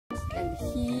and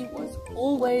he was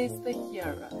always the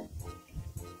hero.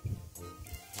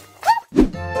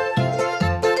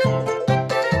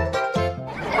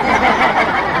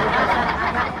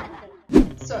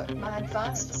 So, my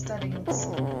advice for studying this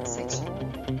section: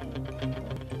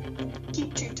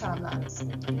 keep two timelines.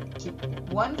 Keep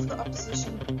one for the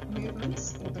opposition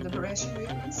movements or the liberation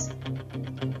movements,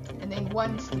 and then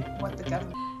one for what the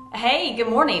government. Hey, good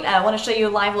morning. I want to show you a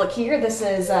live look here. This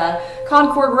is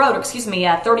Concord Road,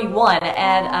 31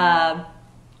 at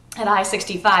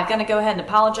I-65. Gonna go ahead and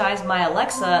apologize. My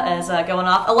Alexa is going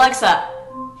off. Alexa,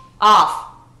 off.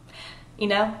 You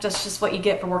know, just what you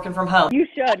get for working from home. You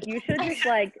should just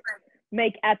like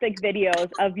make epic videos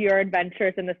of your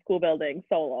adventures in the school building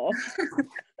solo.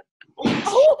 Wait,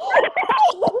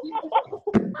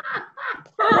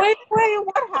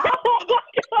 what happened?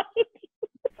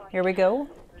 Here we go.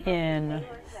 In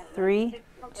 3,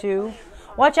 2,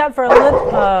 watch out for a lip.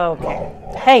 Okay.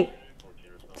 Hey,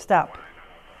 stop.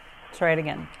 Try it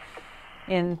again.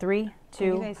 In 3,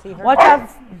 2,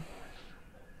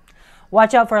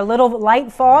 watch out for a little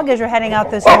light fog as you're heading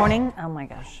out this morning. Oh my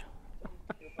gosh.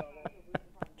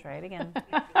 Try it again.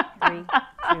 3,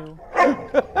 2.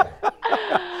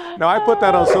 Now, I put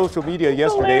that on social media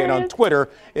yesterday, and on Twitter,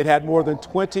 it had more than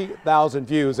 20,000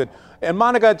 views. And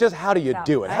Monica, just how do you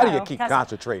do it? How do you keep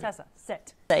concentrating? Tessa,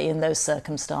 sit. In those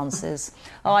circumstances.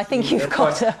 Oh, I think you've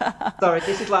got to... Sorry,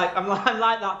 this is like, I'm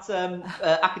like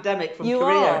that academic from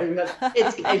Korea who has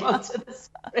kids came onto the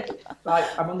screen. Right,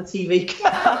 I'm on the TV.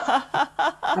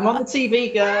 I'm on the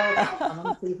TV, girl. I'm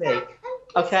on the TV.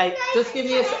 Okay, just give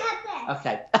me a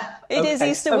okay. It is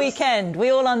Easter weekend.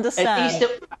 We all understand. Easter,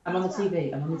 I'm on the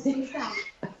TV. I'm on the TV.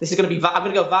 This is going to be, I'm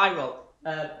going to go viral.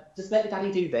 Just let the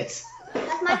daddy do this.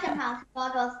 That's my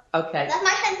 £10. Okay. That's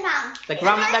my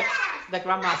 £10. The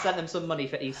grandma sent them some money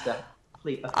for Easter.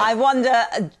 Please. Okay. I wonder,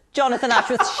 Jonathan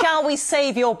Ashworth, shall we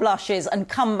save your blushes and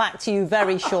come back to you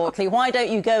very shortly? Why don't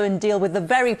you go and deal with the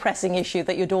very pressing issue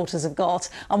that your daughters have got,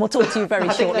 and we'll talk to you very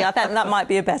shortly. I think that might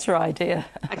be a better idea.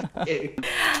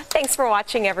 Thanks for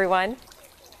watching, everyone.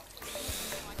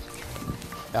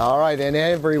 All right, and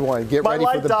everyone, get ready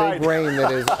for the big rain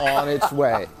that is on its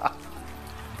way.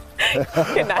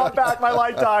 Good night. I'm back. My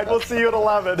light died. We'll see you at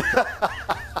 11.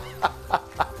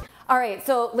 All right,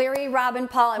 so Larry, Robin,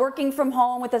 Paul, working from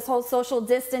home with this whole social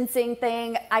distancing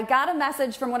thing. I got a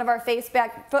message from one of our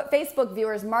Facebook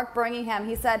viewers, Mark Birmingham.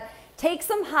 He said, take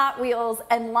some Hot Wheels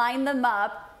and line them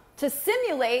up to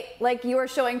simulate like you were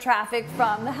showing traffic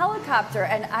from the helicopter.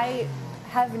 And I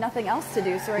have nothing else to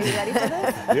do, so are you ready for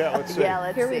this? Yeah, let's see.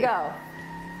 Here we go.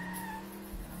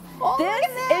 This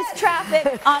is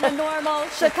traffic on a normal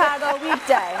Chicago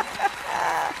weekday.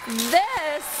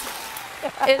 This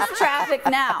is traffic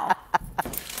now.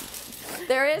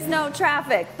 There is no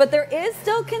traffic, but there is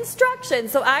still construction.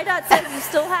 So IDOT says you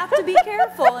still have to be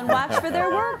careful and watch for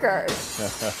their workers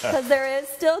because there is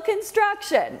still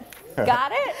construction.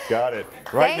 Got it? Got it.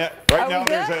 Right now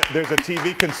there's a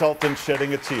TV consultant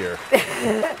shedding a tear.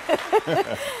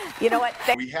 You know what?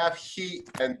 We have heat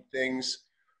and things.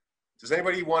 Does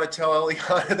anybody want to tell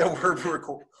Eliana that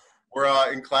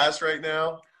we're in class right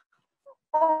now?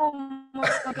 Oh my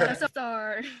God, I'm so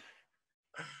sorry.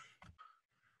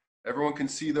 Everyone can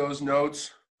see those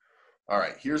notes. All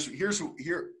right, here.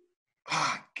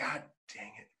 Ah, God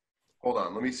dang it. Hold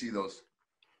on, let me see those.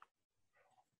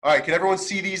 All right, can everyone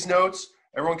see these notes?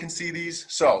 Everyone can see these?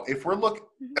 So if we're looking,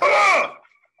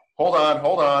 hold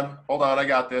on, I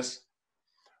got this.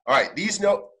 All right, these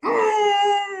notes.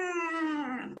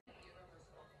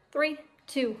 3,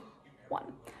 2, 1.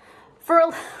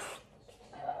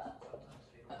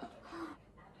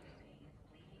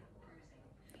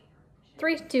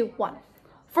 Three, two, one.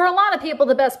 For a lot of people,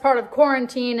 the best part of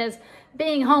quarantine is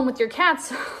being home with your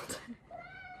cats.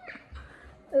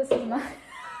 This is my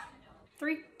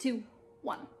 3, 2,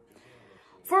 1.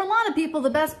 For a lot of people, the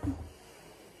best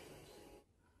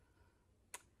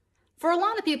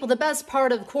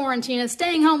part of quarantine is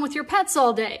staying home with your pets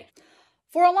all day.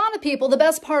 For a lot of people, the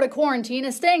best part of quarantine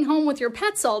is staying home with your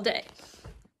pets all day.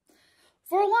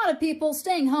 For a lot of people,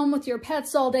 staying home with your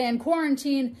pets all day in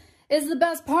quarantine is the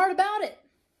best part about it.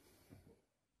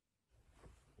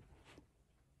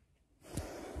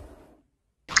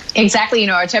 Exactly. You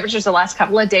know, our temperatures the last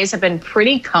couple of days have been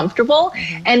pretty comfortable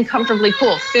and comfortably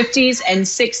cool. 50s and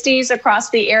 60s across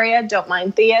the area. Don't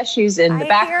mind Thea. She's in the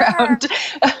background.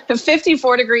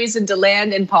 54 degrees in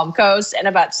DeLand and Palm Coast and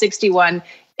about 61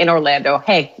 in Orlando.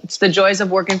 Hey, it's the joys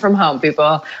of working from home,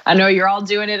 people. I know you're all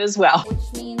doing it as well.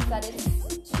 Which means that it's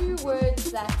two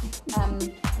words that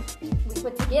we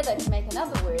put together to make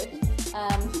another word.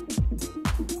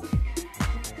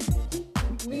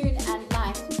 Moon and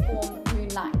night form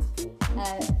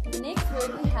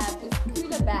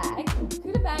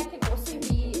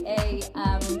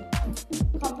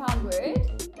compound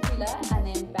word, pillar, and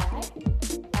then bag.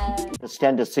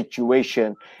 Understand the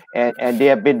situation, and they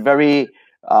have been very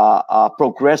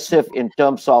progressive in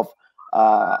terms of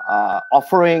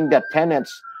offering the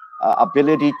tenants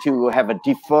ability to have a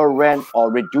deferred rent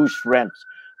or reduced rent.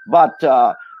 But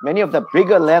many of the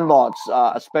bigger landlords,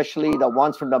 especially the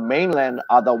ones from the mainland,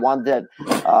 are the ones that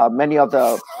many of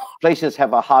the places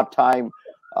have a hard time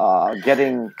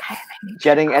getting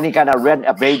any kind of rent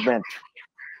abatement.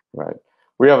 Right.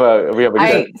 We have a.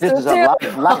 This is a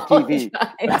live TV.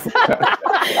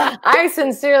 I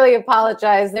sincerely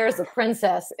apologize. There's a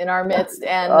princess in our midst,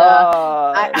 and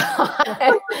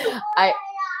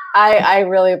I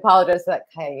really apologize for that.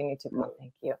 Kaya, you need to go.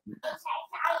 Thank you.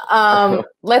 I'm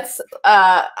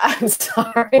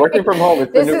sorry. Working from home is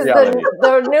this the new is reality.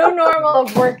 the new normal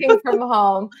of working from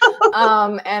home.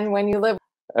 And when you live.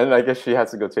 And I guess she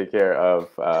has to go take care of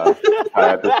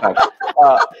at this time.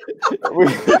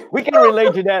 We can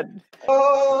relate to that.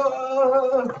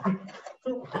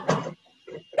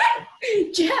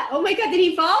 Jet, oh my God, did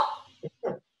he fall?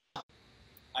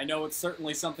 I know it's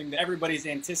certainly something that everybody's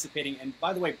anticipating. And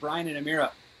by the way, Brian and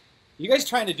Amira, you guys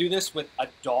trying to do this with a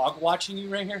dog watching you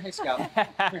right here? Hey, Scout.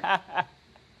 How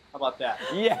about that?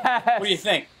 Yes. What do you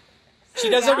think? She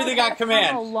does everything on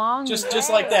command. Just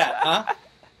like that, huh?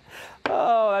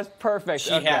 Oh, that's perfect.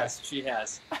 She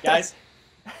has. Guys?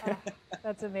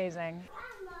 That's amazing.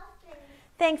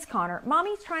 Thanks, Connor.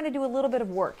 Mommy's trying to do a little bit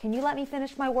of work. Can you let me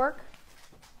finish my work?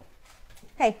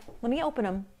 Hey, let me open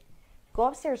them. Go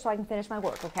upstairs so I can finish my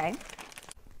work, okay?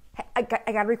 Hey, I got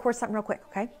to record something real quick,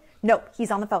 okay? No,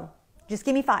 he's on the phone. Just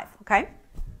give me 5, okay?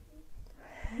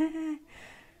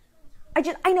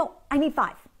 I know, I need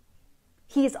 5.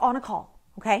 He is on a call,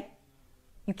 okay?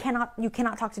 You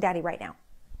cannot talk to Daddy right now.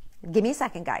 Give me a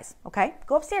second, guys, okay?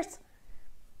 Go upstairs.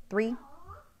 3,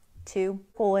 2,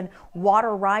 pulling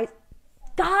water rise.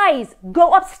 Guys,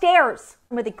 go upstairs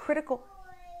with a critical.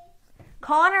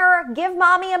 Connor, give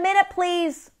Mommy a minute,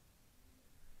 please.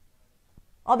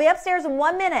 I'll be upstairs in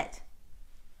 1 minute.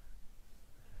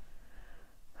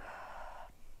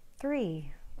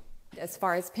 3. As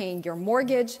far as paying your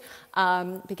mortgage,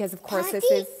 because of course this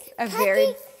is a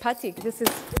very patik. This is.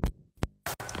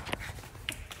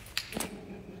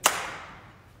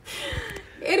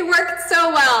 It worked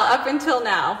so well up until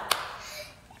now.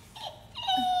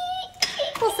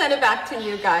 We'll send it back to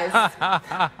you guys.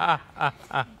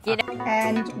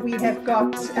 And we have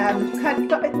got Simon,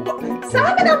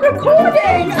 I'm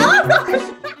recording!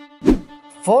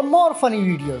 For more funny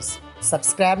videos,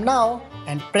 subscribe now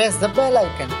and press the bell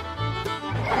icon.